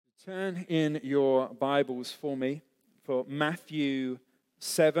Turn in your Bibles for me for Matthew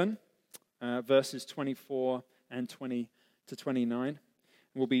 7, verses 24 and 20 to 29.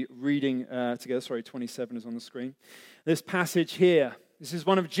 We'll be reading together. 27 is on the screen. This passage here, this is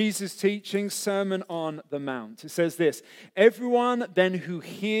one of Jesus' teachings, Sermon on the Mount. It says this: "Everyone then who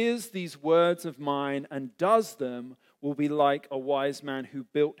hears these words of mine and does them will be like a wise man who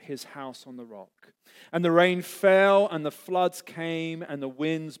built his house on the rock. And the rain fell, and the floods came, and the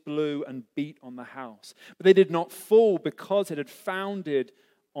winds blew and beat on the house. But they did not fall because it had founded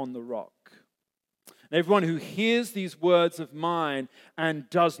on the rock. And everyone who hears these words of mine and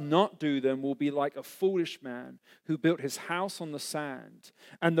does not do them will be like a foolish man who built his house on the sand.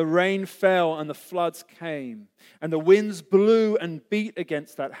 And the rain fell, and the floods came, and the winds blew and beat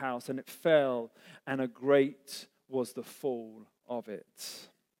against that house, and it fell, and a great was the fall of it."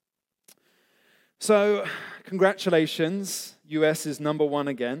 So, congratulations, US is number one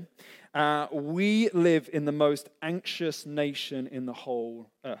again. We live in the most anxious nation in the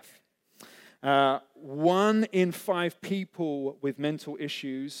whole earth. 1 in 5 people with mental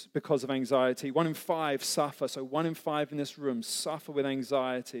issues because of anxiety. 1 in 5 suffer. So 1 in 5 in this room suffer with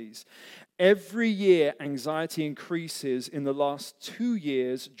anxieties. Every year, anxiety increases. In the last 2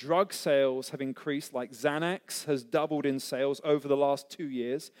 years, drug sales have increased, like Xanax has doubled in sales over the last 2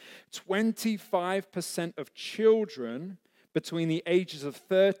 years. 25% of children between the ages of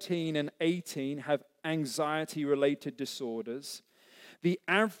 13 and 18 have anxiety-related disorders. The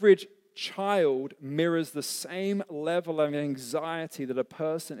average child mirrors the same level of anxiety that a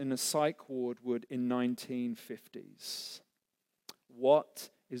person in a psych ward would in 1950s. What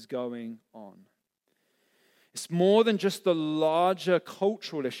is going on? It's more than just the larger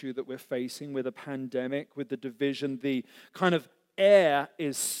cultural issue that we're facing with a pandemic, with the division. The kind of air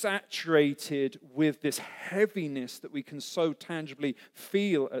is saturated with this heaviness that we can so tangibly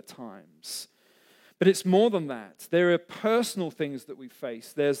feel at times. But it's more than that. There are personal things that we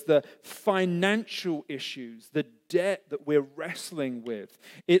face. There's the financial issues, the debt that we're wrestling with.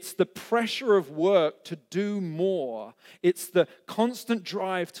 It's the pressure of work to do more. It's the constant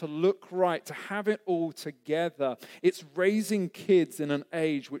drive to look right, to have it all together. It's raising kids in an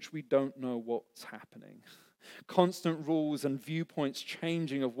age which we don't know what's happening. Constant rules and viewpoints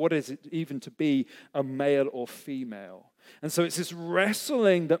changing of what is it even to be a male or female. And so it's this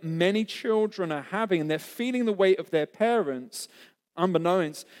wrestling that many children are having, and they're feeling the weight of their parents.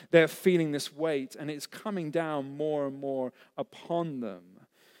 Unbeknownst, they're feeling this weight, and it's coming down more and more upon them.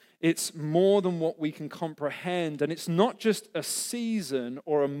 It's more than what we can comprehend, and it's not just a season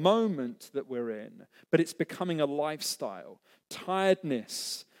or a moment that we're in, but it's becoming a lifestyle.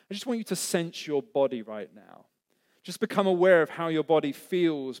 Tiredness. I just want you to sense your body right now. Just become aware of how your body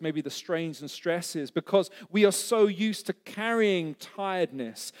feels, maybe the strains and stresses, because we are so used to carrying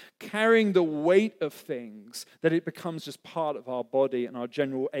tiredness, carrying the weight of things, that it becomes just part of our body and our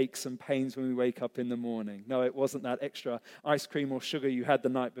general aches and pains when we wake up in the morning. No, it wasn't that extra ice cream or sugar you had the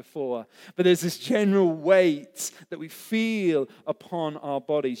night before. But there's this general weight that we feel upon our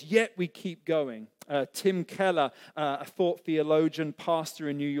bodies, yet we keep going. Tim Keller, a thought theologian, pastor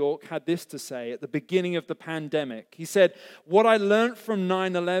in New York, had this to say at the beginning of the pandemic. He said, "What I learned from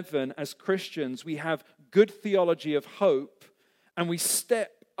 9/11 as Christians, we have good theology of hope, and we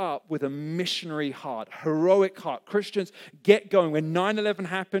step up with a missionary heart, heroic heart. Christians get going. When 9/11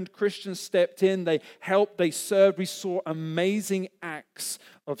 happened, Christians stepped in, they helped, they served. We saw amazing acts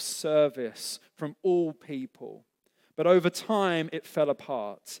of service from all people. But over time, it fell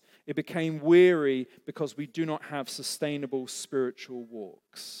apart. It became weary because we do not have sustainable spiritual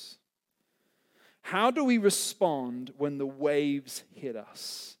walks." How do we respond when the waves hit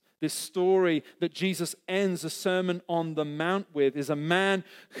us? This story that Jesus ends the Sermon on the Mount with is a man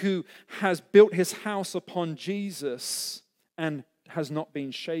who has built his house upon Jesus and has not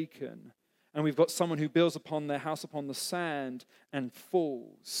been shaken. And we've got someone who builds upon their house upon the sand and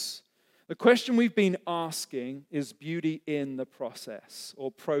falls. The question we've been asking is beauty in the process,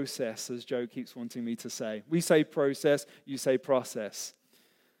 or process, as Joe keeps wanting me to say. We say process, you say process.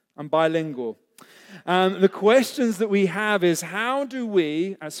 I'm bilingual. The questions that we have is, how do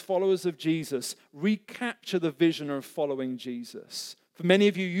we, as followers of Jesus, recapture the vision of following Jesus? For many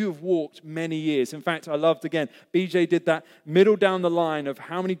of you, you have walked many years. In fact, I loved, again, BJ did that middle down the line of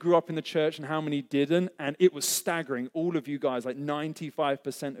how many grew up in the church and how many didn't, and it was staggering. All of you guys, like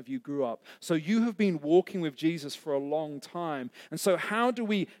 95% of you grew up. So you have been walking with Jesus for a long time. And so how do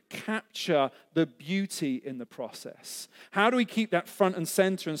we capture the beauty in the process? How do we keep that front and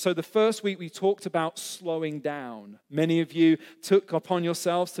center? And so the first week we talked about slowing down. Many of you took upon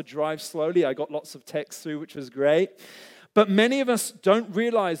yourselves to drive slowly. I got lots of texts through, which was great. But many of us don't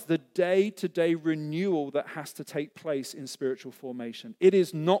realize the day-to-day renewal that has to take place in spiritual formation. It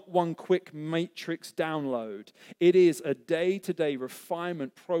is not one quick matrix download. It is a day-to-day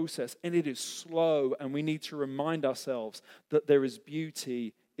refinement process, and it is slow, and we need to remind ourselves that there is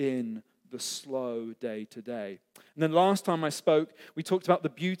beauty in the slow day-to-day. And then last time I spoke, we talked about the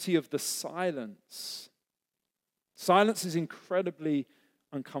beauty of the silence. Silence is incredibly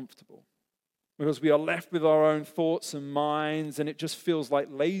uncomfortable, because we are left with our own thoughts and minds, and it just feels like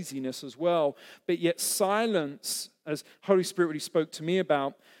laziness as well. But yet silence, as Holy Spirit really spoke to me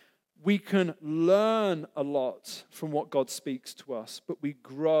about, we can learn a lot from what God speaks to us, but we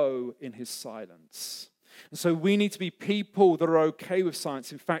grow in his silence. And so we need to be people that are okay with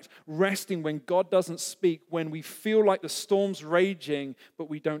silence. In fact, resting when God doesn't speak, when we feel like the storm's raging, but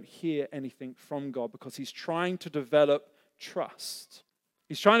we don't hear anything from God, because he's trying to develop trust.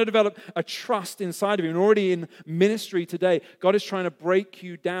 He's trying to develop a trust inside of you. And already in ministry today, God is trying to break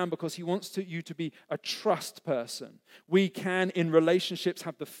you down because he wants you to be a trust person. We can, in relationships,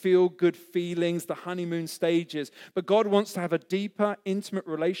 have the feel-good feelings, the honeymoon stages. But God wants to have a deeper, intimate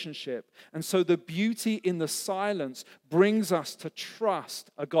relationship. And so the beauty in the silence brings us to trust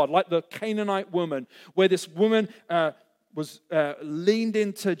a God. Like the Canaanite woman, where this woman was leaned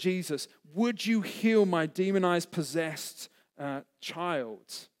into Jesus. Would you heal my demonized, possessed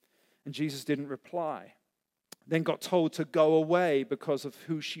child? And Jesus didn't reply. Then got told to go away because of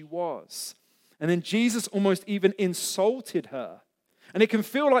who she was. And then Jesus almost even insulted her. And it can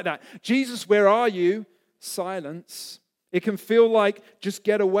feel like that. Jesus, where are you? Silence. It can feel like, just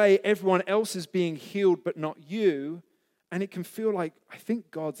get away. Everyone else is being healed, but not you. And it can feel like, I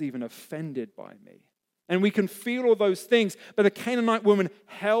think God's even offended by me. And we can feel all those things. But the Canaanite woman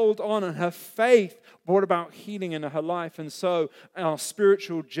held on, and her faith brought about healing in her life. And so our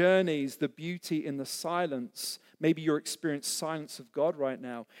spiritual journeys, the beauty in the silence, maybe you're experiencing silence of God right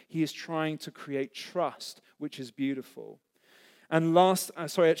now. He is trying to create trust, which is beautiful. And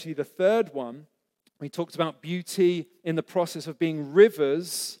the third one, we talked about beauty in the process of being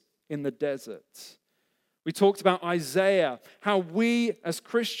rivers in the desert. We talked about Isaiah, how we as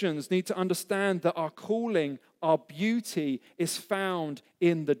Christians need to understand that our calling, our beauty is found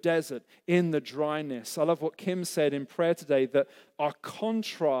in the desert, in the dryness. I love what Kim said in prayer today, that our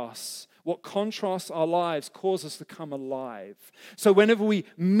contrasts, what contrasts our lives, cause us to come alive. So whenever we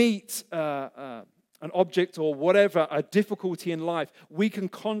meet an object or whatever, a difficulty in life, we can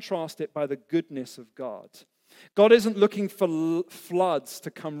contrast it by the goodness of God. God isn't looking for floods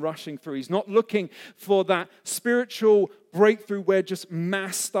to come rushing through. He's not looking for that spiritual breakthrough where just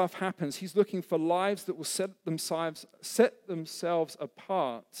mass stuff happens. He's looking for lives that will set themselves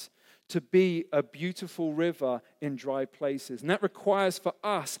apart to be a beautiful river in dry places. And that requires for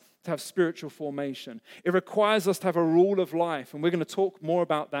us to have spiritual formation. It requires us to have a rule of life. And we're going to talk more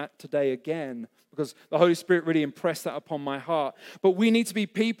about that today again, because the Holy Spirit really impressed that upon my heart. But we need to be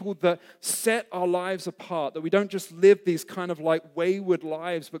people that set our lives apart, that we don't just live these kind of like wayward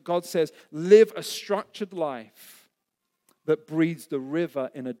lives, but God says, live a structured life that breathes the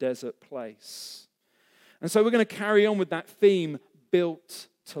river in a desert place. And so we're going to carry on with that theme, built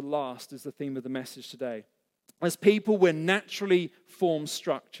to last, is the theme of the message today. As people, we're naturally formed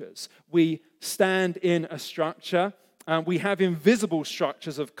structures. We stand in a structure. We have invisible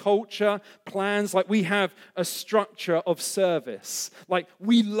structures of culture, plans. Like we have a structure of service. Like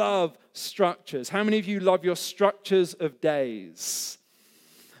we love structures. How many of you love your structures of days?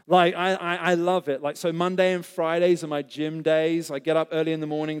 Like I love it. Like so Monday and Fridays are my gym days. I get up early in the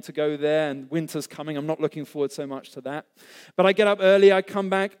morning to go there, and winter's coming. I'm not looking forward so much to that. But I get up early, I come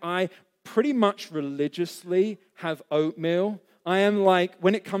back, I pretty much religiously have oatmeal. I am like,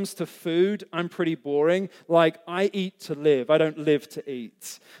 when it comes to food, I'm pretty boring. Like, I eat to live. I don't live to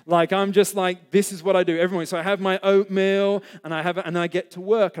eat. Like, I'm just like, this is what I do every morning. So I have my oatmeal, and I get to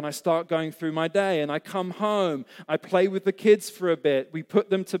work, and I start going through my day, and I come home. I play with the kids for a bit. We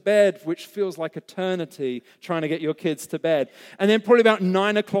put them to bed, which feels like eternity, trying to get your kids to bed. And then probably about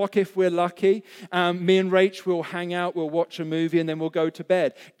 9 o'clock, if we're lucky, me and Rach will hang out, we'll watch a movie, and then we'll go to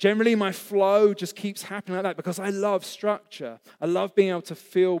bed. Generally, my flow just keeps happening like that because I love structure. I love being able to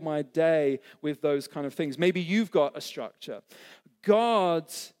fill my day with those kind of things. Maybe you've got a structure.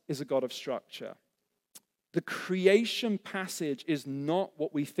 God is a God of structure. The creation passage is not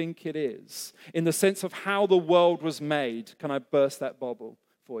what we think it is in the sense of how the world was made. Can I burst that bubble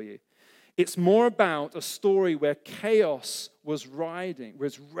for you? It's more about a story where chaos was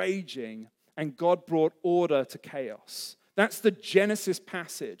raging, and God brought order to chaos. That's the Genesis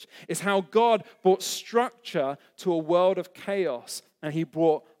passage. It's how God brought structure to a world of chaos and he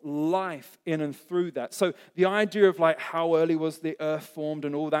brought life in and through that. So the idea of like how early was the earth formed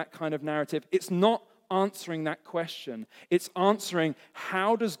and all that kind of narrative, it's not answering that question. It's answering,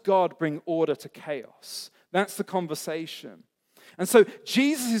 how does God bring order to chaos? That's the conversation. And so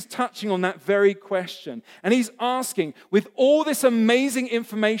Jesus is touching on that very question. And he's asking, with all this amazing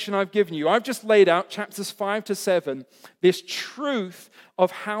information I've given you, I've just laid out chapters 5 to 7, this truth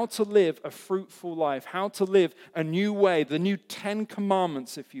of how to live a fruitful life, how to live a new way, the new 10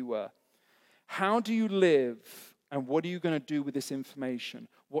 commandments, if you were. How do you live, and what are you going to do with this information?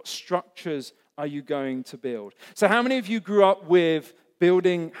 What structures are you going to build? So how many of you grew up with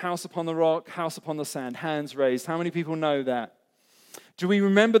building House Upon the Rock, House Upon the Sand? Hands raised. How many people know that? Do we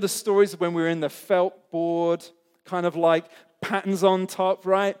remember the stories of when we were in the felt board, kind of like patterns on top,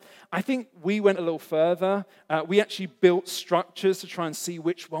 right? I think we went a little further. We actually built structures to try and see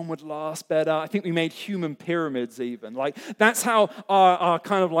which one would last better. I think we made human pyramids even. Like, that's how our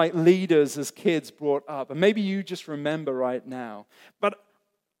kind of like leaders as kids brought up. And maybe you just remember right now. But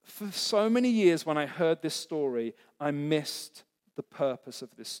for so many years when I heard this story, I missed the purpose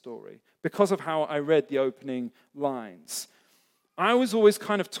of this story because of how I read the opening lines. I was always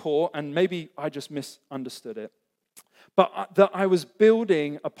kind of taught, and maybe I just misunderstood it, but that I was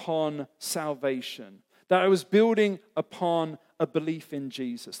building upon salvation, that I was building upon a belief in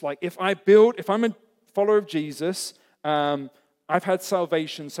Jesus. Like if I'm a follower of Jesus, I've had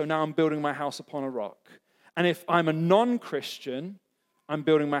salvation, so now I'm building my house upon a rock. And if I'm a non-Christian, I'm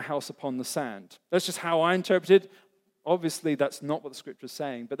building my house upon the sand. That's just how I interpreted. Obviously, that's not what the scripture is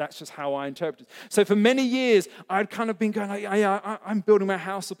saying, but that's just how I interpret it. So for many years, I'd kind of been going, I'm building my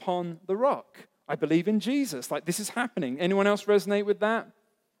house upon the rock. I believe in Jesus. Like, this is happening. Anyone else resonate with that?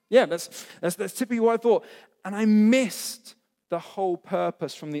 Yeah, that's typically what I thought. And I missed the whole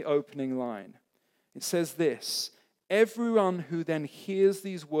purpose from the opening line. It says this, everyone who then hears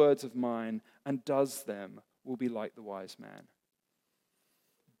these words of mine and does them will be like the wise man.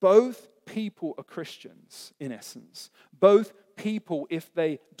 Both people are Christians, in essence. Both people, if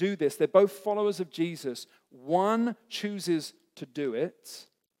they do this, they're both followers of Jesus. One chooses to do it,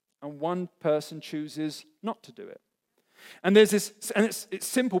 and one person chooses not to do it. And there's this, and it's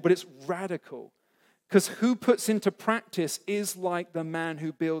simple, but it's radical. Because who puts into practice is like the man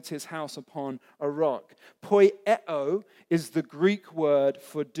who builds his house upon a rock. Poieo is the Greek word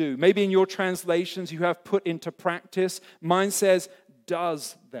for do. Maybe in your translations you have put into practice. Mine says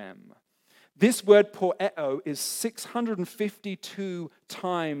does them. This word poieo is 652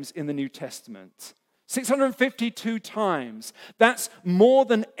 times in the New Testament. 652 times. That's more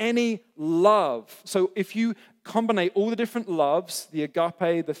than any love. So if you combine all the different loves, the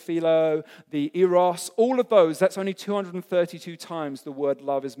agape, the philo, the eros, all of those, that's only 232 times the word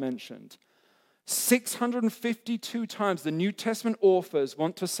love is mentioned. 652 times the New Testament authors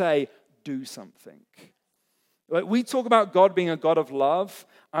want to say, do something. Like we talk about God being a God of love,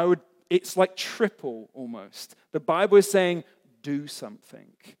 it's like triple almost. The Bible is saying, do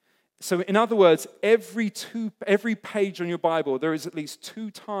something. So in other words, every page on your Bible, there is at least 2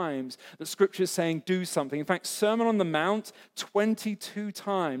 times that Scripture is saying, do something. In fact, Sermon on the Mount, 22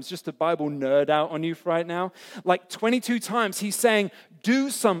 times, just a Bible nerd out on you for right now, like 22 times he's saying, do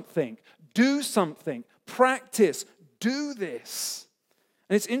something, practice, do this.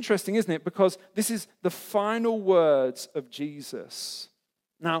 And it's interesting, isn't it? Because this is the final words of Jesus.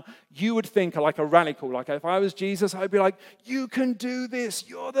 Now, you would think like a radical, like if I was Jesus, I'd be like, you can do this,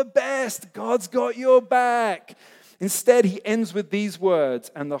 you're the best, God's got your back. Instead, he ends with these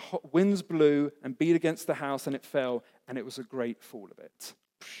words, and the winds blew and beat against the house, and it fell, and it was a great fall of it.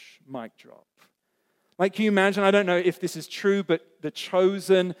 Mic drop. Like, can you imagine? I don't know if this is true, but The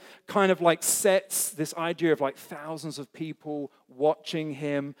Chosen kind of like sets this idea of like thousands of people watching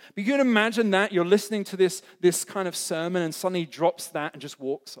him. But you can imagine that you're listening to this kind of sermon and suddenly he drops that and just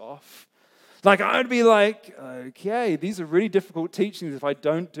walks off. Like, I'd be like, okay, these are really difficult teachings. If I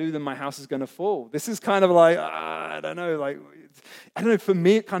don't do them, my house is going to fall. This is kind of like, I don't know. For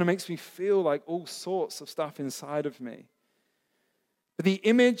me, it kind of makes me feel like all sorts of stuff inside of me. But the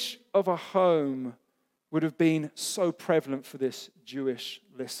image of a home would have been so prevalent for this Jewish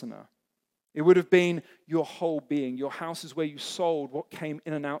listener. It would have been your whole being. Your house is where you sold what came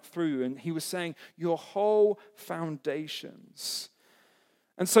in and out through. And he was saying your whole foundations.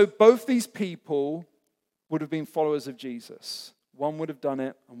 And so both these people would have been followers of Jesus. One would have done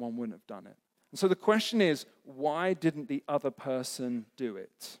it and one wouldn't have done it. And so the question is, why didn't the other person do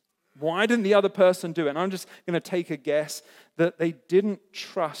it? Why didn't the other person do it? And I'm just going to take a guess that they didn't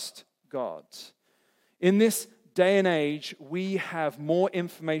trust God. In this day and age, we have more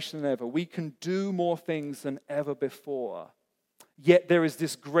information than ever. We can do more things than ever before. Yet there is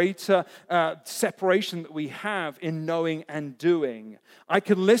this greater separation that we have in knowing and doing. I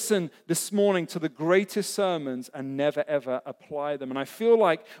can listen this morning to the greatest sermons and never ever apply them. And I feel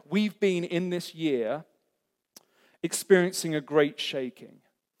like we've been in this year experiencing a great shaking.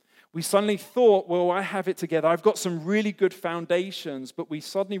 We suddenly thought, well, I have it together. I've got some really good foundations, but we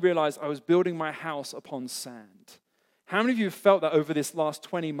suddenly realized I was building my house upon sand. How many of you have felt that over this last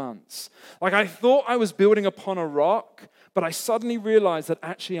 20 months? Like I thought I was building upon a rock, but I suddenly realized that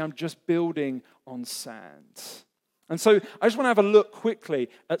actually I'm just building on sand. And so I just want to have a look quickly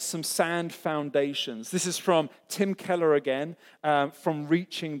at some sand foundations. This is from Tim Keller again, from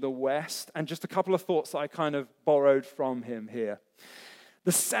Reaching the West, and just a couple of thoughts that I kind of borrowed from him here.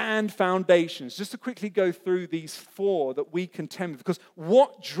 The sand foundations, just to quickly go through these 4 that we contend with, because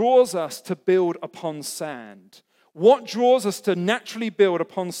what draws us to build upon sand? What draws us to naturally build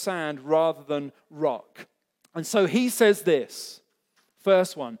upon sand rather than rock? And so he says this,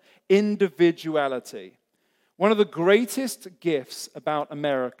 first one, individuality. One of the greatest gifts about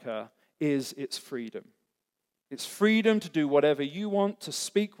America is its freedom. It's freedom to do whatever you want, to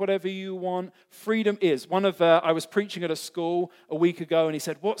speak whatever you want. Freedom is. I was preaching at a school a week ago, and he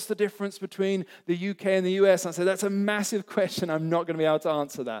said, what's the difference between the UK and the US? And I said, that's a massive question. I'm not going to be able to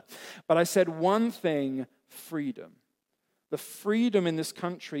answer that. But I said one thing, freedom. The freedom in this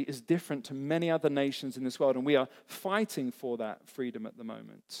country is different to many other nations in this world, and we are fighting for that freedom at the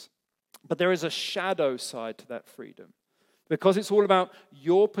moment. But there is a shadow side to that freedom. Because it's all about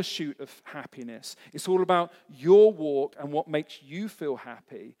your pursuit of happiness. It's all about your walk and what makes you feel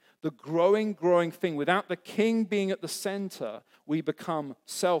happy. The growing thing. Without the king being at the center, we become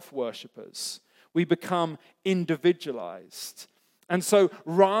self-worshippers. We become individualized. And so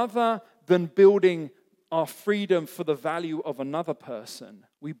rather than building our freedom for the value of another person,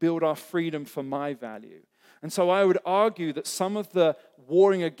 we build our freedom for my value. And so I would argue that some of the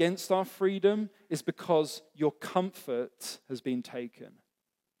warring against our freedom is because your comfort has been taken.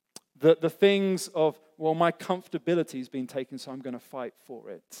 The things of, well, my comfortability has been taken, so I'm going to fight for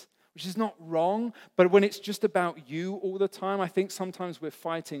it. Which is not wrong, but when it's just about you all the time, I think sometimes we're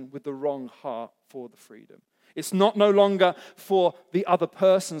fighting with the wrong heart for the freedom. It's no longer for the other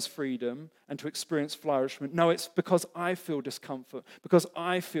person's freedom and to experience flourishment. No, it's because I feel discomfort, because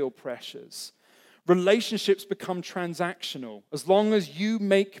I feel pressures. Relationships become transactional. As long as you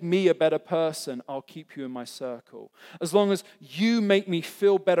make me a better person, I'll keep you in my circle. As long as you make me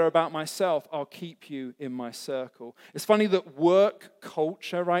feel better about myself, I'll keep you in my circle. It's funny that work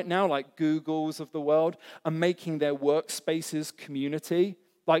culture right now, like Googles of the world, are making their workspaces community.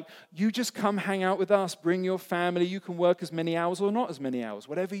 Like, you just come hang out with us, bring your family, you can work as many hours or not as many hours,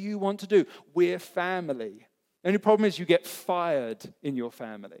 whatever you want to do. We're family. The only problem is you get fired in your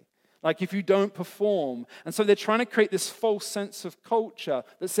family. Like if you don't perform. And so they're trying to create this false sense of culture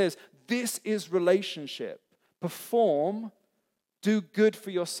that says, this is relationship. Perform, do good for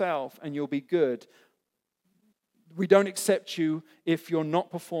yourself, and you'll be good. We don't accept you if you're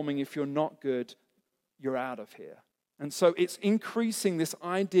not performing, if you're not good, you're out of here. And so it's increasing this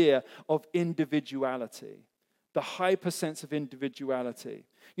idea of individuality, the hyper sense of individuality.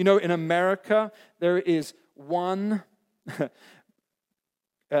 You know, in America, there is one...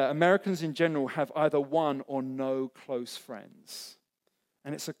 Americans in general have either one or no close friends.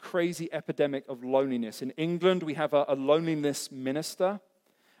 And it's a crazy epidemic of loneliness. In England, we have a loneliness minister.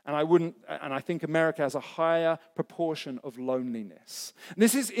 And I think America has a higher proportion of loneliness. And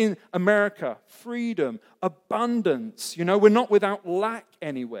this is in America, freedom, abundance. You know, we're not without lack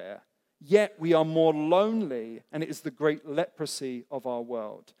anywhere. Yet we are more lonely, and it is the great leprosy of our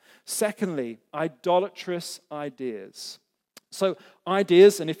world. Secondly, idolatrous ideas. So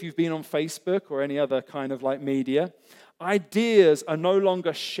ideas, and if you've been on Facebook or any other kind of like media, ideas are no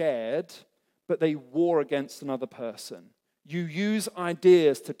longer shared, but they war against another person. You use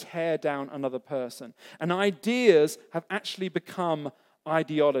ideas to tear down another person. And ideas have actually become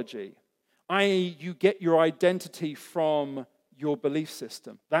ideology, i.e. you get your identity from your belief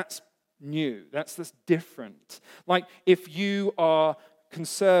system. That's new. That's different. Like if you are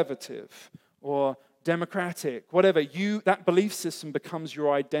conservative or democratic, whatever, that belief system becomes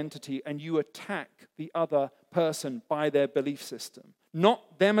your identity and you attack the other person by their belief system.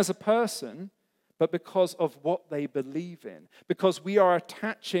 Not them as a person, but because of what they believe in. Because we are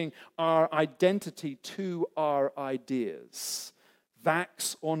attaching our identity to our ideas.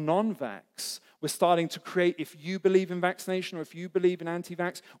 Vax or non-vax. We're starting to create, if you believe in vaccination or if you believe in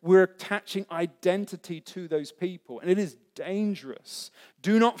anti-vax, we're attaching identity to those people. And it is dangerous.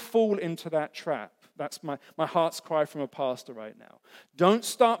 Do not fall into that trap. That's my heart's cry from a pastor right now. Don't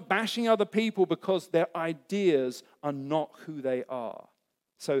start bashing other people because their ideas are not who they are.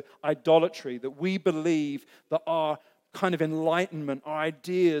 So idolatry, that we believe that our kind of enlightenment, our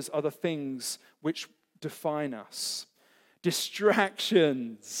ideas are the things which define us.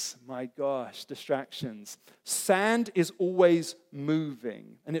 Distractions, my gosh, distractions. Sand is always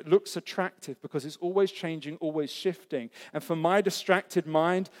moving, and it looks attractive because it's always changing, always shifting. And for my distracted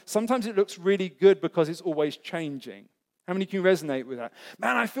mind, sometimes it looks really good because it's always changing. How many can resonate with that?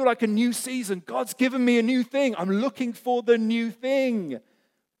 Man, I feel like a new season. God's given me a new thing. I'm looking for the new thing.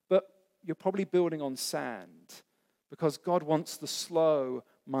 But you're probably building on sand because God wants the slow,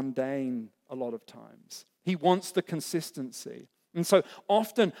 mundane a lot of times. He wants the consistency. And so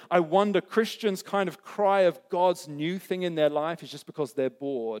often I wonder, Christians kind of cry of God's new thing in their life is just because they're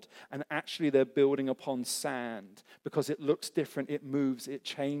bored. And actually they're building upon sand because it looks different, it moves, it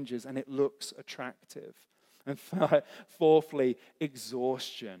changes, and it looks attractive. And fourthly,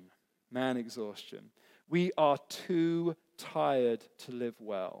 exhaustion. Man, exhaustion. We are too tired to live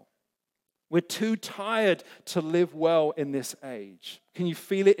well. We're too tired to live well in this age. Can you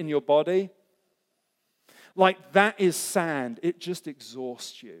feel it in your body? Like that is sand. It just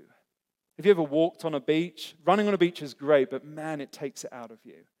exhausts you. Have you ever walked on a beach? Running on a beach is great, but man, it takes it out of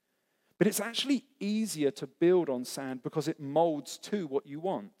you. But it's actually easier to build on sand because it molds to what you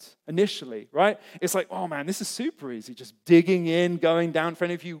want initially, right? It's like, oh man, this is super easy. Just digging in, going down. For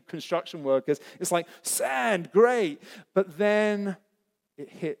any of you construction workers, it's like sand, great. But then it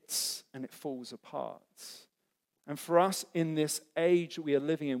hits and it falls apart. And for us in this age we are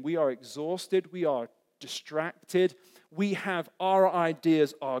living in, we are exhausted, we are distracted. We have our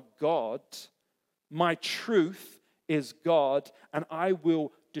ideas are God. My truth is God, and I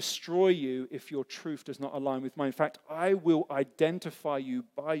will destroy you if your truth does not align with mine. In fact, I will identify you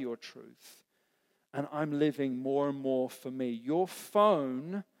by your truth, and I'm living more and more for me. Your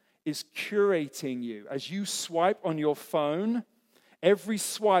phone is curating you. As you swipe on your phone, every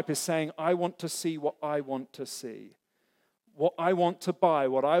swipe is saying, I want to see what I want to see. What I want to buy,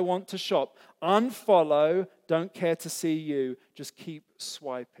 what I want to shop. Unfollow, don't care to see you, just keep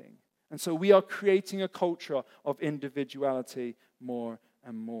swiping. And so we are creating a culture of individuality more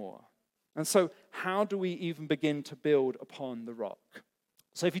and more. And so how do we even begin to build upon the rock?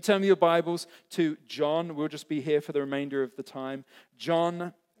 So if you turn with your Bibles to John, we'll just be here for the remainder of the time.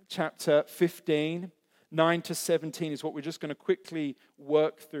 John chapter 15. 9 to 17 is what we're just going to quickly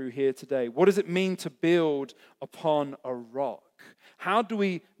work through here today. What does it mean to build upon a rock? How do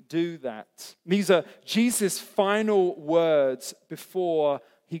we do that? These are Jesus' final words before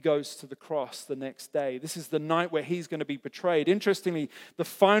he goes to the cross the next day. This is the night where he's going to be betrayed. Interestingly, the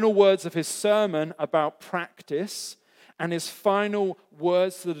final words of his sermon about practice and his final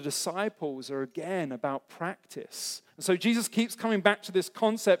words to the disciples are again about practice. And so Jesus keeps coming back to this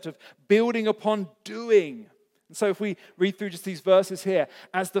concept of building upon doing. And so if we read through just these verses here,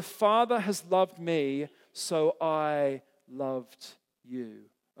 as the Father has loved me, so I loved you.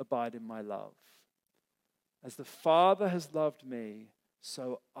 Abide in my love. As the Father has loved me,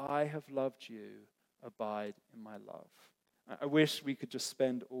 so I have loved you. Abide in my love. I wish we could just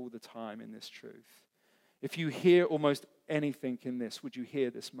spend all the time in this truth. If you hear almost anything in this, would you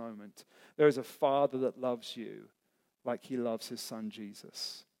hear this moment? There is a Father that loves you like he loves his son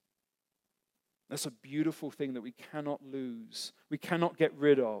Jesus. That's a beautiful thing that we cannot lose. We cannot get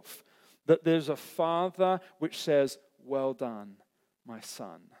rid of. That there's a Father which says, well done, my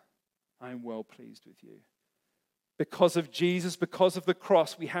son. I am well pleased with you. Because of Jesus, because of the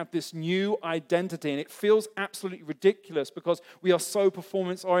cross, we have this new identity. And it feels absolutely ridiculous because we are so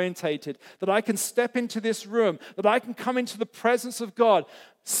performance-orientated that I can step into this room, that I can come into the presence of God,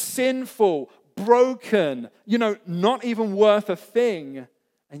 sinful, broken, not even worth a thing.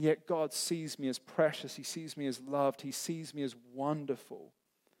 And yet God sees me as precious. He sees me as loved. He sees me as wonderful.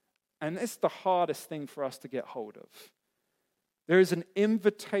 And it's the hardest thing for us to get hold of. There is an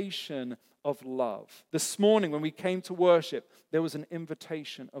invitation of love. This morning when we came to worship, there was an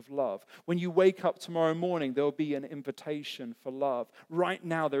invitation of love. When you wake up tomorrow morning, there will be an invitation for love. Right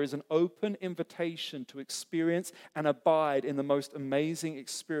now, there is an open invitation to experience and abide in the most amazing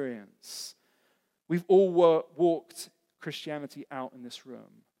experience. We've all walked Christianity out in this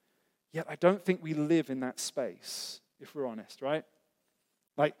room. Yet I don't think we live in that space, if we're honest, right?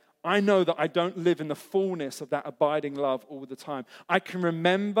 Like, I know that I don't live in the fullness of that abiding love all the time. I can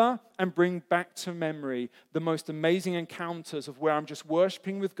remember and bring back to memory the most amazing encounters of where I'm just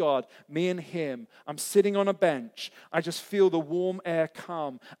worshiping with God, me and Him. I'm sitting on a bench. I just feel the warm air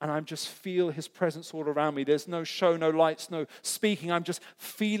come, and I just feel His presence all around me. There's no show, no lights, no speaking. I'm just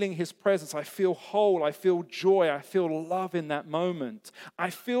feeling His presence. I feel whole. I feel joy. I feel love in that moment. I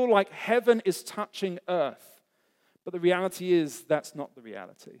feel like heaven is touching earth. But the reality is that's not the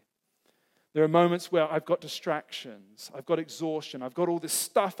reality. There are moments where I've got distractions, I've got exhaustion, I've got all this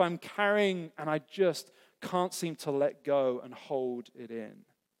stuff I'm carrying, and I just can't seem to let go and hold it in.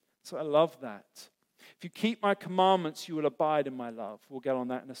 So I love that. If you keep my commandments, you will abide in my love. We'll get on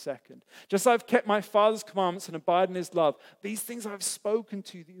that in a second. Just as I've kept my Father's commandments and abide in His love, these things I've spoken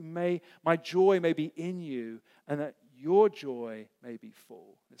to you, that my joy may be in you, and that your joy may be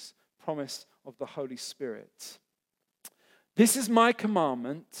full. This promise of the Holy Spirit. This is my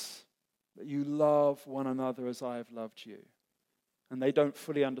commandment, that you love one another as I have loved you. And they don't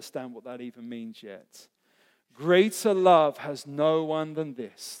fully understand what that even means yet. Greater love has no one than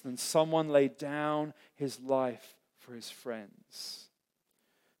this, than someone laid down his life for his friends.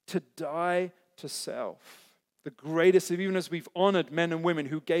 To die to self. The greatest, even as we've honored men and women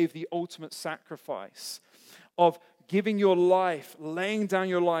who gave the ultimate sacrifice of giving your life, laying down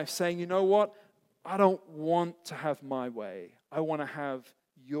your life, saying, you know what? I don't want to have my way. I want to have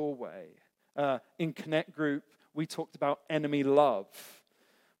your way. In Connect Group, we talked about enemy love.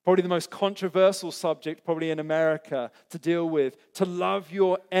 Probably the most controversial subject, probably in America, to deal with. To love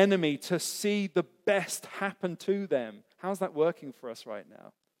your enemy, to see the best happen to them. How's that working for us right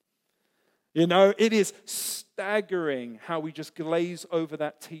now? You know, it is staggering how we just glaze over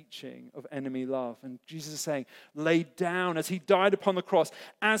that teaching of enemy love. And Jesus is saying, lay down as He died upon the cross,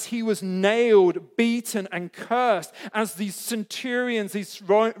 as He was nailed, beaten, and cursed, as these centurions, these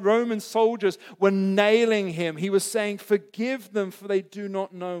Roman soldiers were nailing Him. He was saying, forgive them, for they do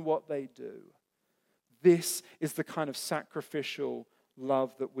not know what they do. This is the kind of sacrificial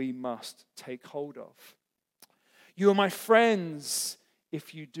love that we must take hold of. You are my friends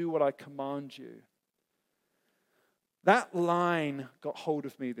if you do what I command you. That line got hold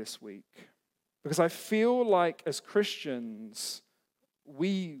of me this week because I feel like as Christians,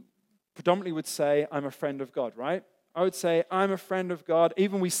 we predominantly would say, I'm a friend of God, right? I would say, I'm a friend of God.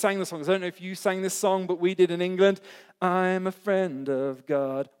 Even we sang the songs. I don't know if you sang this song, but we did in England. I'm a friend of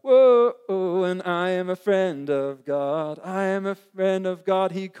God. Whoa, and I am a friend of God. I am a friend of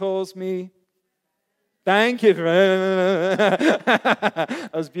God. He calls me. Thank you. That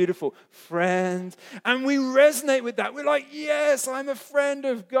was beautiful. Friend. And we resonate with that. We're like, yes, I'm a friend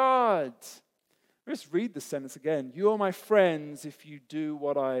of God. Let's read the sentence again. You are my friends if you do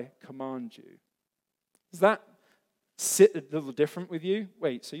what I command you. Does that sit a little different with you?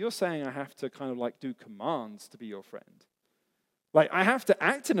 Wait, so you're saying I have to kind of like do commands to be your friend? Like I have to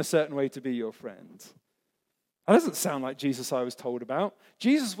act in a certain way to be your friend? That doesn't sound like Jesus I was told about.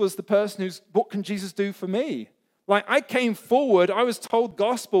 Jesus was the person what can Jesus do for me? Like I came forward, I was told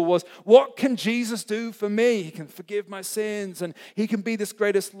gospel was, what can Jesus do for me? He can forgive my sins and He can be this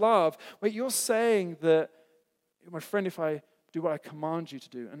greatest love. Wait, you're saying that, my friend, if I do what I command you to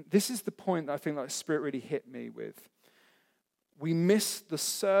do. And this is the point that I think that the Spirit really hit me with. We miss the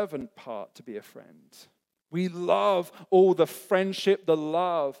servant part to be a friend. We love all the friendship, the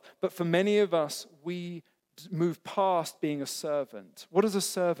love, but for many of us, we move past being a servant. What does a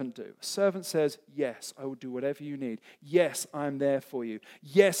servant do? A servant says, yes, I will do whatever you need. Yes, I'm there for you.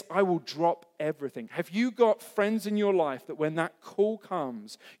 Yes, I will drop everything. Have you got friends in your life that when that call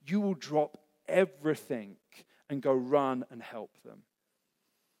comes, you will drop everything and go run and help them?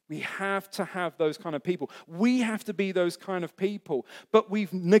 We have to have those kind of people. We have to be those kind of people. But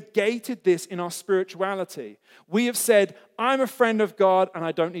we've negated this in our spirituality. We have said, I'm a friend of God and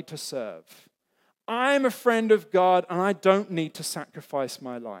I don't need to serve. I'm a friend of God and I don't need to sacrifice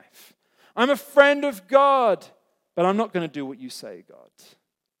my life. I'm a friend of God, but I'm not going to do what you say, God.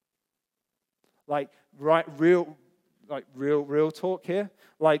 Like, real talk here.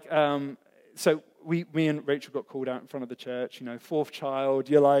 Like, so me and Rachel got called out in front of the church, fourth child.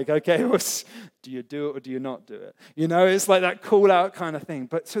 You're like, okay, do you do it or do you not do it? It's like that call out kind of thing.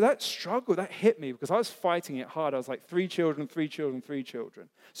 But so that struggle, that hit me because I was fighting it hard. I was like, 3 children.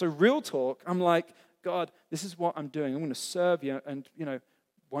 So real talk, I'm like, God, this is what I'm doing. I'm going to serve you. And,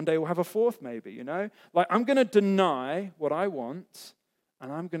 one day we'll have a fourth maybe, Like I'm going to deny what I want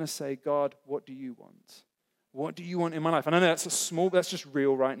and I'm going to say, God, what do you want? What do you want in my life? And I know that's just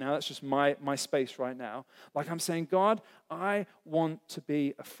real right now. That's just my space right now. Like I'm saying, God, I want to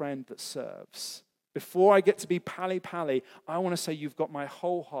be a friend that serves. Before I get to be pally-pally, I want to say you've got my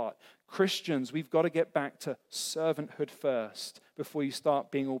whole heart. Christians, we've got to get back to servanthood first before you start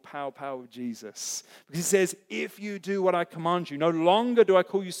being all pow with Jesus. Because he says, if you do what I command you, no longer do I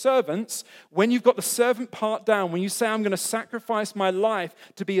call you servants. When you've got the servant part down, when you say I'm going to sacrifice my life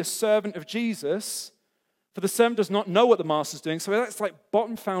to be a servant of Jesus, for the servant does not know what the master's doing. So that's like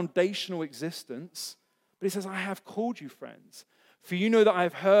bottom foundational existence. But he says, I have called you friends. For you know that I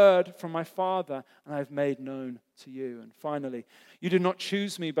have heard from my Father, and I have made known to you. And finally, you did not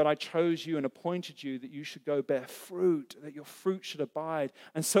choose me, but I chose you and appointed you that you should go bear fruit, that your fruit should abide.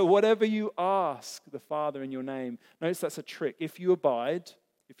 And so whatever you ask the Father in your name, notice that's a trick. If you abide,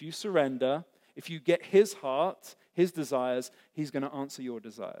 if you surrender, if you get his heart, his desires, he's going to answer your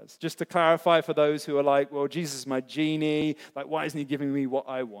desires. Just to clarify for those who are like, well, Jesus is my genie. Like, why isn't he giving me what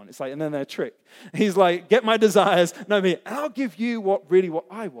I want? It's like, and then they're a trick. He's like, get my desires, know me, and I'll give you what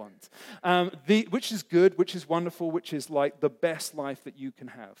I want. Which is good, which is wonderful, which is like the best life that you can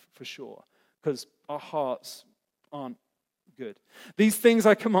have, for sure. Because our hearts aren't good. These things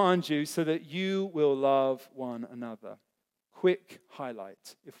I command you so that you will love one another. Quick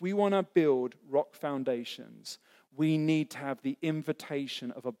highlight. If we want to build rock foundations, we need to have the invitation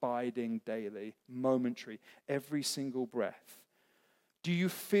of abiding daily, momentary, every single breath. Do you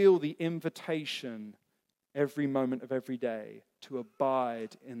feel the invitation every moment of every day to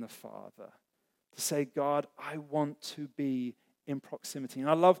abide in the Father? To say, God, I want to be in proximity. And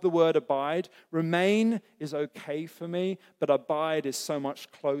I love the word abide. Remain is okay for me, but abide is so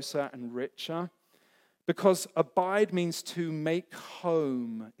much closer and richer. Because abide means to make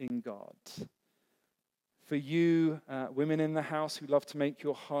home in God. For you, women in the house who love to make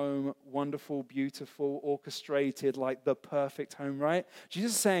your home wonderful, beautiful, orchestrated, like the perfect home, right?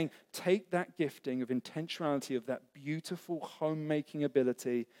 Jesus is saying, take that gifting of intentionality, of that beautiful homemaking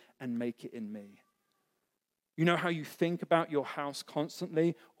ability, and make it in me. You know how you think about your house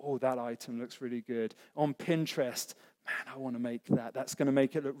constantly? Oh, that item looks really good. On Pinterest, man, I want to make that. That's going to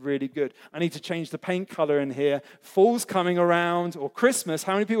make it look really good. I need to change the paint color in here. Fall's coming around, or Christmas.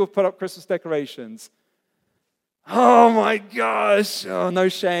 How many people have put up Christmas decorations? Oh my gosh. Oh, no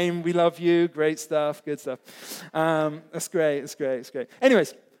shame. We love you. Great stuff. Good stuff. That's great. That's great. That's great.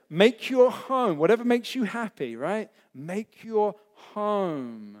 Anyways, make your home, whatever makes you happy, right? Make your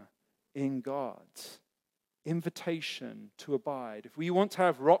home in God. Invitation to abide. If we want to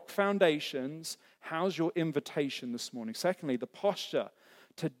have rock foundations, how's your invitation this morning? Secondly, the posture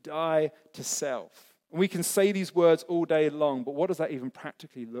to die to self. We can say these words all day long, but what does that even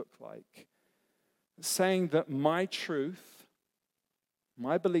practically look like? Saying that my truth,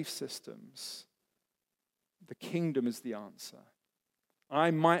 my belief systems, the kingdom is the answer. I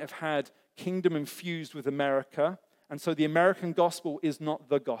might have had kingdom infused with America, and so the American gospel is not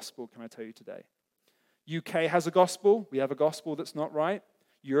the gospel, can I tell you today? UK has a gospel. We have a gospel that's not right.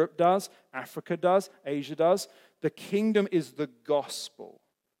 Europe does. Africa does. Asia does. The kingdom is the gospel.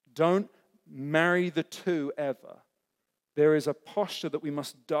 Don't marry the two ever. There is a posture that we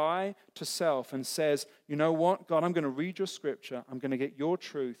must die to self and says, you know what, God, I'm going to read your scripture. I'm going to get your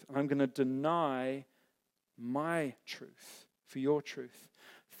truth. And I'm going to deny my truth for your truth.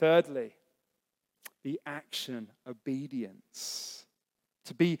 Thirdly, the action, obedience.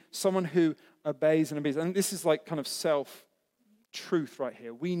 To be someone who obeys and obeys. And this is like kind of self-truth right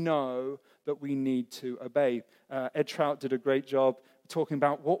here. We know that we need to obey. Ed Trout did a great job talking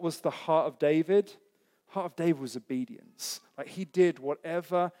about what was the heart of David. Heart of David was obedience. Like he did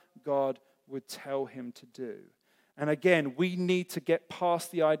whatever God would tell him to do. And again, we need to get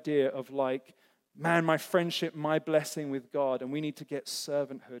past the idea of like, man, my friendship, my blessing with God, and we need to get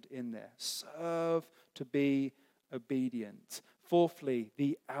servanthood in there. Serve to be obedient. Fourthly,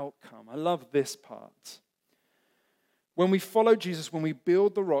 the outcome. I love this part. When we follow Jesus, when we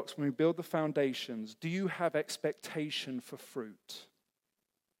build the rocks, when we build the foundations, do you have expectation for fruit?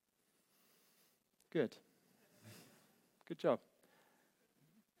 Good. Good job.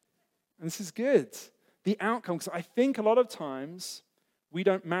 And this is good. The outcome, because I think a lot of times we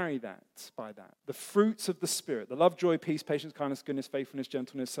don't marry that by that. The fruits of the Spirit, the love, joy, peace, patience, kindness, goodness, faithfulness,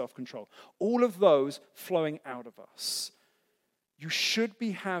 gentleness, self-control. All of those flowing out of us. You should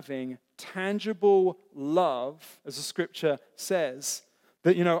be having tangible love, as the scripture says,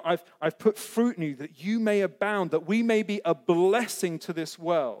 that, you know, I've put fruit in you that you may abound, that we may be a blessing to this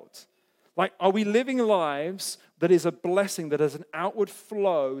world. Like, are we living lives that is a blessing, that has an outward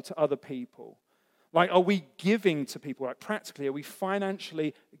flow to other people? Like, are we giving to people? Like, practically, are we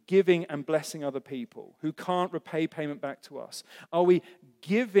financially giving and blessing other people who can't repay payment back to us? Are we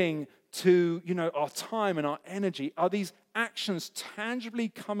giving to, our time and our energy? Are these actions tangibly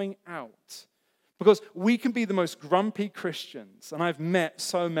coming out Because we can be the most grumpy Christians, and I've met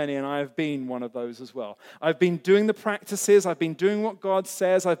so many, and I have been one of those as well. I've been doing the practices, I've been doing what God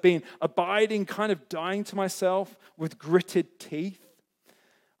says, I've been abiding, kind of dying to myself with gritted teeth.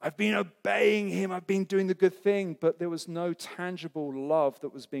 I've been obeying him, I've been doing the good thing, but there was no tangible love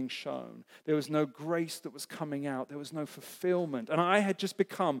that was being shown. There was no grace that was coming out. There was no fulfillment. And I had just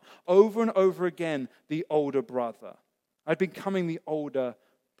become, over and over again, the older brother. I'd becoming the older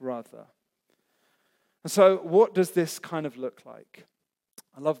brother. And so what does this kind of look like?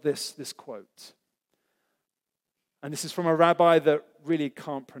 I love this quote. And this is from a rabbi that really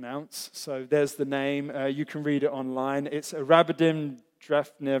can't pronounce. So there's the name. You can read it online. It's Rabbinim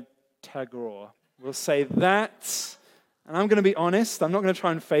Drafner Tagore. We'll say that. And I'm going to be honest. I'm not going to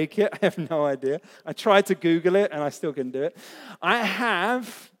try and fake it. I have no idea. I tried to Google it, and I still couldn't do it. I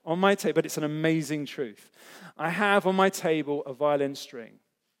have on my table, but it's an amazing truth. I have on my table a violin string.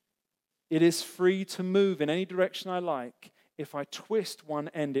 It is free to move in any direction I like. If I twist one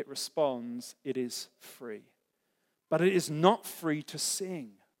end, it responds. It is free. But it is not free to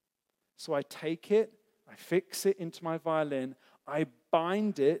sing. So I take it, I fix it into my violin, I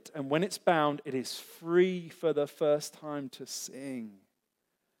bind it, and when it's bound, it is free for the first time to sing.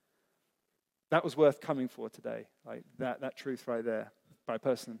 That was worth coming for today, like that truth right there, by a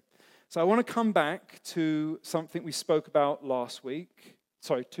person. So I want to come back to something we spoke about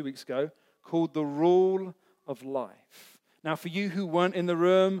 2 weeks ago, called the rule of life. Now, for you who weren't in the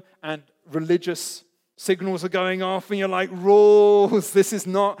room and religious signals are going off and you're like, rules, this is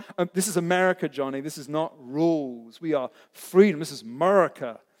America, Johnny. This is not rules. We are freedom. This is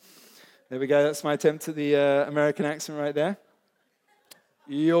America. There we go. That's my attempt at the American accent right there.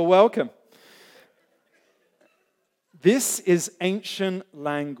 You're welcome. This is ancient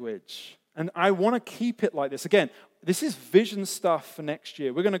language, and I want to keep it like this. Again, this is vision stuff for next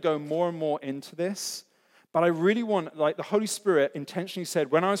year. We're going to go more and more into this. But I really want, like the Holy Spirit intentionally said,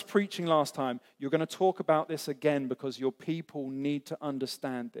 when I was preaching last time, you're going to talk about this again because your people need to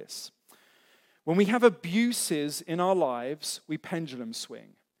understand this. When we have abuses in our lives, we pendulum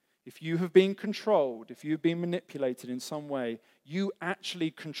swing. If you have been controlled, if you've been manipulated in some way, you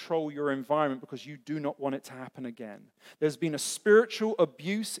actually control your environment because you do not want it to happen again. There's been a spiritual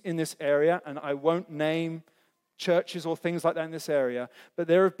abuse in this area, and I won't name churches or things like that in this area, but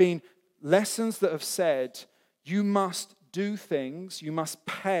there have been lessons that have said you must do things, you must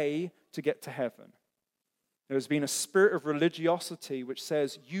pay to get to heaven. There's been a spirit of religiosity which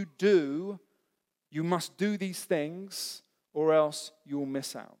says you must do these things or else you will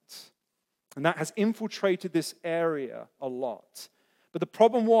miss out. And that has infiltrated this area a lot. But the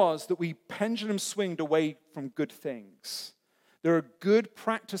problem was that we pendulum swinged away from good things. There are good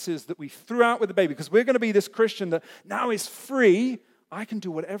practices that we threw out with the baby because we're going to be this Christian that now is free. I can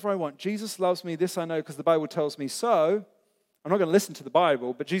do whatever I want. Jesus loves me. This I know because the Bible tells me so. I'm not going to listen to the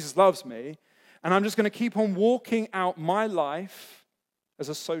Bible, but Jesus loves me. And I'm just going to keep on walking out my life as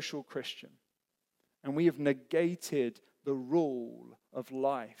a social Christian. And we have negated the rule of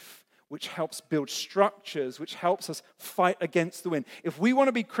life, which helps build structures, which helps us fight against the wind. If we want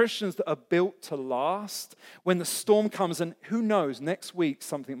to be Christians that are built to last, when the storm comes, and who knows, next week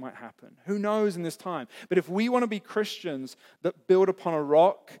something might happen. Who knows in this time? But if we want to be Christians that build upon a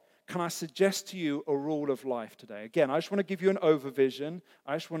rock, can I suggest to you a rule of life today? Again, I just want to give you an overvision.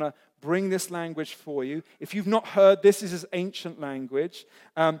 I just want to bring this language for you. If you've not heard this is ancient language.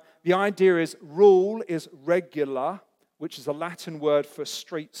 The idea is rule is regular, which is a Latin word for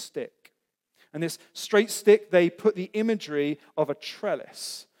straight stick. And this straight stick, they put the imagery of a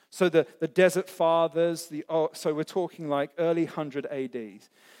trellis. So the Desert Fathers, so we're talking like early 100 AD.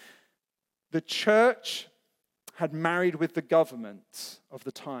 The church had married with the government of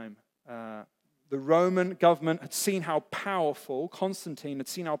the time. The Roman government had seen how powerful, Constantine had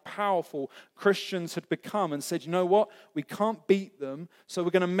seen how powerful Christians had become and said, you know what, we can't beat them, so we're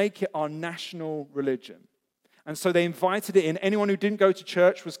going to make it our national religion. And so they invited it in. Anyone who didn't go to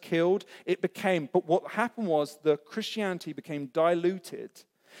church was killed. But what happened was the Christianity became diluted.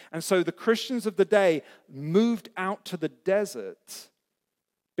 And so the Christians of the day moved out to the desert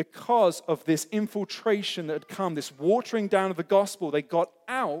because of this infiltration that had come, this watering down of the gospel. They got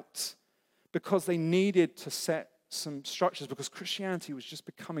out because they needed to set some structures because Christianity was just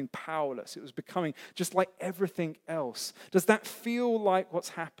becoming powerless. It was becoming just like everything else. Does that feel like what's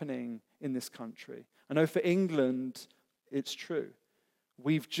happening in this country? I know for England, it's true.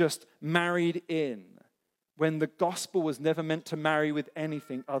 We've just married in when the gospel was never meant to marry with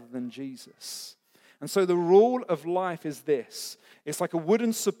anything other than Jesus. And so the rule of life is this. It's like a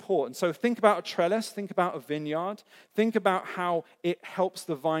wooden support. And so think about a trellis, think about a vineyard, think about how it helps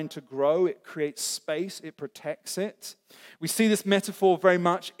the vine to grow, it creates space, it protects it. We see this metaphor very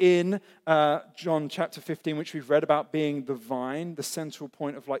much in John chapter 15, which we've read about being the vine, the central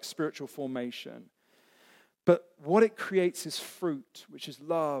point of like spiritual formation. But what it creates is fruit, which is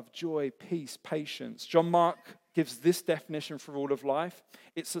love, joy, peace, patience. John Mark gives this definition for all of life.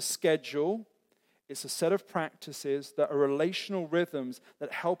 It's a schedule. It's a set of practices that are relational rhythms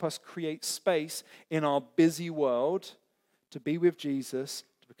that help us create space in our busy world to be with Jesus,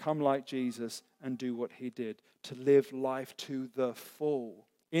 to become like Jesus, and do what he did, to live life to the full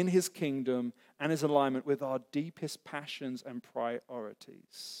in his kingdom and his alignment with our deepest passions and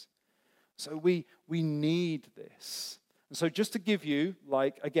priorities. So we need this. And so just to give you,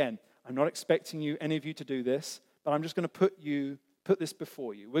 again, I'm not expecting any of you to do this, but I'm just going to put this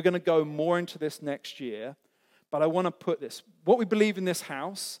before you. We're going to go more into this next year, but I want to put this. What we believe in this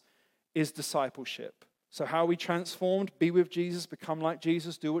house is discipleship. So how are we transformed? Be with Jesus, become like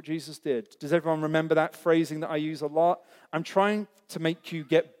Jesus, do what Jesus did. Does everyone remember that phrasing that I use a lot? I'm trying to make you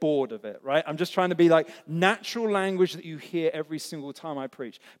get bored of it, right? I'm just trying to be like natural language that you hear every single time I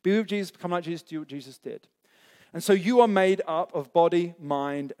preach. Be with Jesus, become like Jesus, do what Jesus did. And so you are made up of body,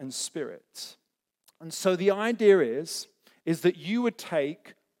 mind, and spirit. And so the idea is that you would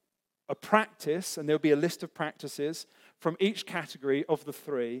take a practice, and there'll be a list of practices from each category of the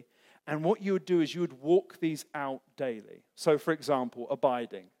three, and what you would do is you would walk these out daily. So, for example,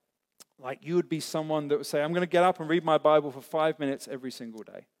 abiding. Like you would be someone that would say, I'm going to get up and read my Bible for 5 minutes every single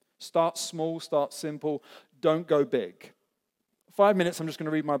day. Start small, start simple, don't go big. 5 minutes, I'm just going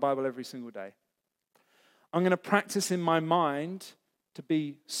to read my Bible every single day. I'm going to practice in my mind to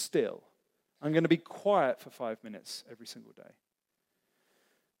be still. I'm going to be quiet for 5 minutes every single day.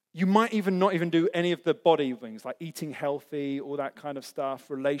 You might not even do any of the body things, like eating healthy, all that kind of stuff,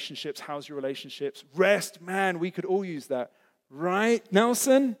 relationships, how's your relationships? Rest, man, we could all use that. Right,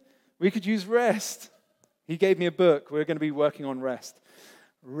 Nelson? We could use rest. He gave me a book. We're going to be working on rest.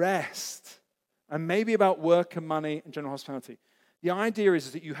 Rest. And maybe about work and money and general hospitality. The idea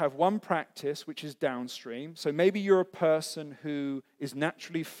is that you have one practice, which is downstream. So maybe you're a person who is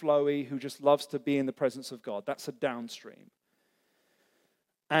naturally flowy, who just loves to be in the presence of God. That's a downstream.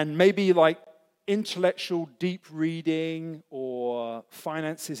 And maybe like intellectual deep reading or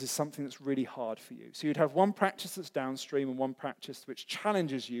finances is something that's really hard for you. So you'd have one practice that's downstream and one practice which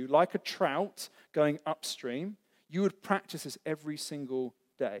challenges you, like a trout going upstream. You would practice this every single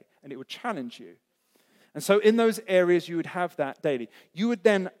day, and it would challenge you. And so in those areas, you would have that daily. You would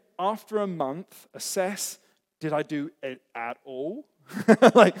then, after a month, assess, did I do it at all?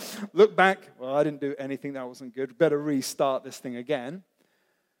 Like, look back, well, I didn't do anything, that wasn't good. Better restart this thing again.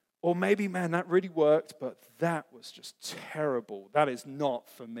 Or maybe, man, that really worked, but that was just terrible. That is not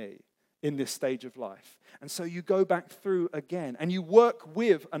for me in this stage of life. And so you go back through again, and you work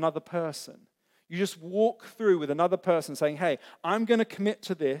with another person. You just walk through with another person saying, hey, I'm going to commit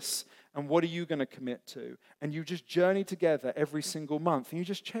to this, and what are you going to commit to? And you just journey together every single month, and you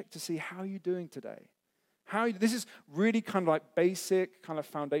just check to see how you're doing today. This is really kind of like basic, kind of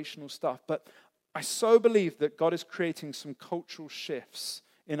foundational stuff, but I so believe that God is creating some cultural shifts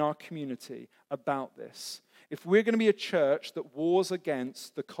in our community about this. If we're going to be a church that wars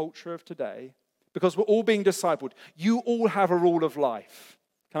against the culture of today, because we're all being discipled, you all have a rule of life.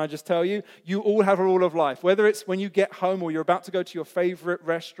 Can I just tell you? You all have a rule of life. Whether it's when you get home or you're about to go to your favorite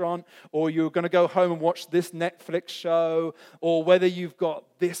restaurant or you're going to go home and watch this Netflix show or whether you've got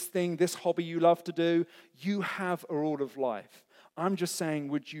this thing, this hobby you love to do, you have a rule of life. I'm just saying,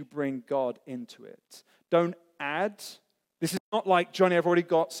 would you bring God into it? Don't add. This is not like, Johnny, I've already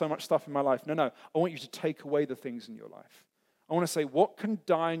got so much stuff in my life. No. I want you to take away the things in your life. I want to say, what can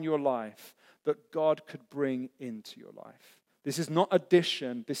die in your life that God could bring into your life? This is not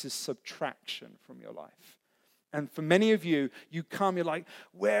addition, this is subtraction from your life. And for many of you, you come, you're like,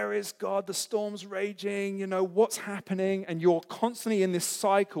 where is God? The storm's raging, what's happening? And you're constantly in this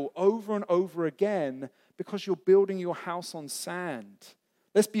cycle over and over again because you're building your house on sand.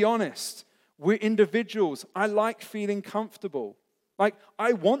 Let's be honest. We're individuals. I like feeling comfortable. Like,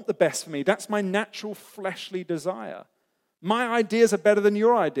 I want the best for me. That's my natural fleshly desire. My ideas are better than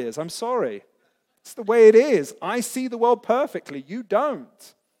your ideas. I'm sorry. It's the way it is. I see the world perfectly. You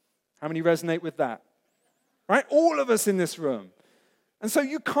don't. How many resonate with that? Right? All of us in this room. And so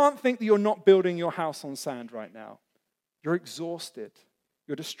you can't think that you're not building your house on sand right now. You're exhausted.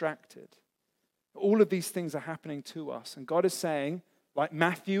 You're distracted. All of these things are happening to us. And God is saying, like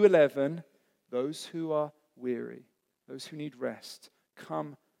Matthew 11, those who are weary, those who need rest,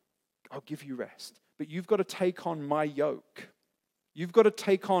 come, I'll give you rest. but you've got to take on my yoke. You've got to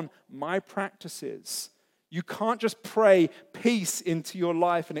take on my practices. You can't just pray peace into your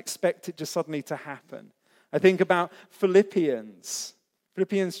life and expect it just suddenly to happen. I think about Philippians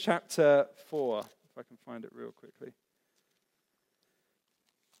chapter 4, if I can find it real quickly.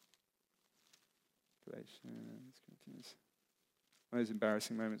 Galatians, Corinthians. One of those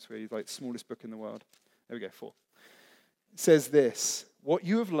embarrassing moments where he's like, smallest book in the world. There we go, 4. It says this, what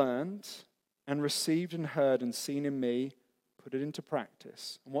you have learned and received and heard and seen in me, put it into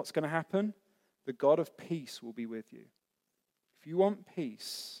practice. And what's going to happen? The God of peace will be with you. If you want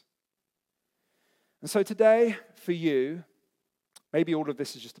peace. And so today, for you, maybe all of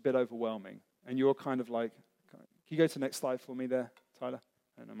this is just a bit overwhelming. And you're kind of like, can you go to the next slide for me there, Tyler?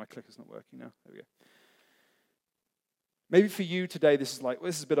 I know my clicker's not working now. There we go. Maybe for you today, this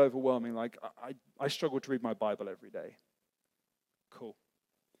is a bit overwhelming. Like, I struggle to read my Bible every day. Cool.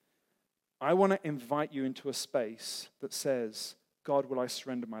 I want to invite you into a space that says, God, will I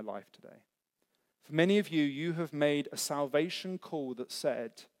surrender my life today? For many of you, you have made a salvation call that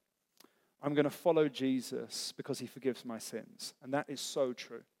said, I'm going to follow Jesus because he forgives my sins. And that is so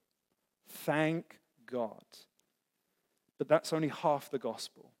true. Thank God. But that's only half the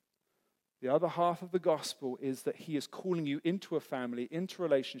gospel. The other half of the gospel is that he is calling you into a family, into a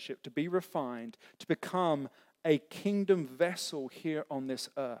relationship, to be refined, to become a kingdom vessel here on this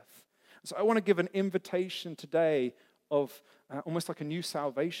earth. So I want to give an invitation today of almost like a new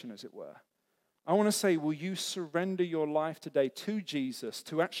salvation, as it were. I want to say, will you surrender your life today to Jesus,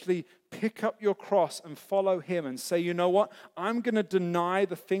 to actually pick up your cross and follow him and say, you know what, I'm going to deny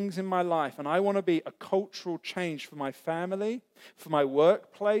the things in my life and I want to be a cultural change for my family, for my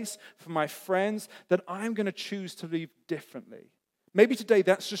workplace, for my friends, that I'm going to choose to live differently. Maybe today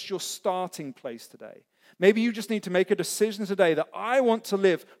that's just your starting place today. Maybe you just need to make a decision today that I want to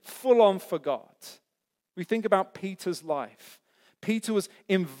live full on for God. We think about Peter's life. Peter was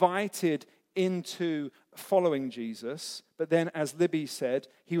invited into following Jesus, but then as Libby said,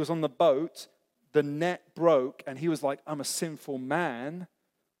 he was on the boat, the net broke, and he was like, I'm a sinful man.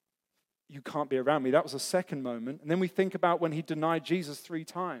 You can't be around me. That was a second moment. And then we think about when he denied Jesus 3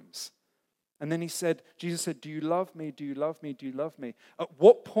 times. And then Jesus said, do you love me? Do you love me? Do you love me? At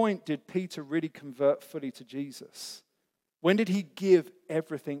what point did Peter really convert fully to Jesus? When did he give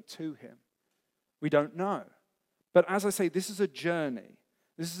everything to him? We don't know. But as I say, this is a journey.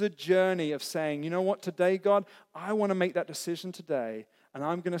 This is a journey of saying, you know what, today, God, I want to make that decision today, and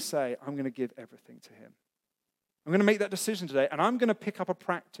I'm going to say, I'm going to give everything to him. I'm going to make that decision today, and I'm going to pick up a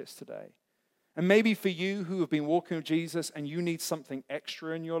practice today. And maybe for you who have been walking with Jesus and you need something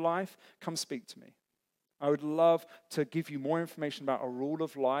extra in your life, come speak to me. I would love to give you more information about a rule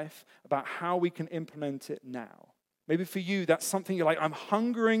of life, about how we can implement it now. Maybe for you, that's something you're like, I'm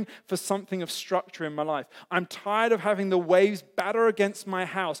hungering for something of structure in my life. I'm tired of having the waves batter against my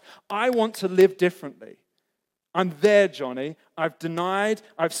house. I want to live differently. I'm there, Johnny. I've denied,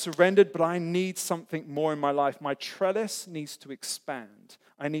 I've surrendered, but I need something more in my life. My trellis needs to expand.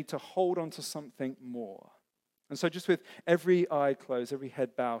 I need to hold on to something more. And so just with every eye closed, every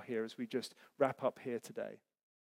head bow here as we just wrap up here today.